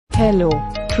Hello,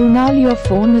 KRUNAL your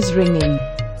phone is ringing.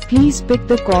 Please pick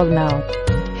the call now.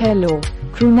 Hello,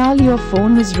 KRUNAL your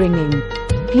phone is ringing.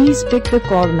 Please pick the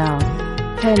call now.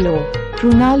 Hello,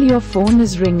 KRUNAL your phone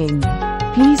is ringing.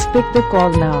 Please pick the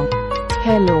call now.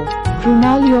 Hello,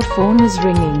 KRUNAL your phone is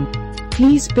ringing.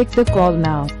 Please pick the call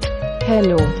now.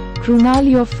 Hello,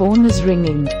 KRUNAL your phone is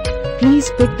ringing. Please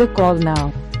pick the call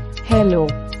now. Hello,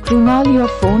 KRUNAL your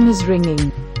phone is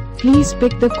ringing. Please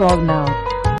pick the call now.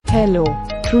 Hello,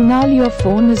 KRUNAL your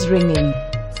phone is ringing.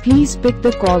 Please pick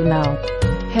the call now.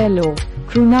 Hello,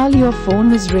 KRUNAL your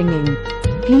phone is ringing.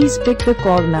 Please pick the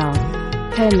call now.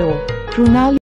 Hello, KRUNAL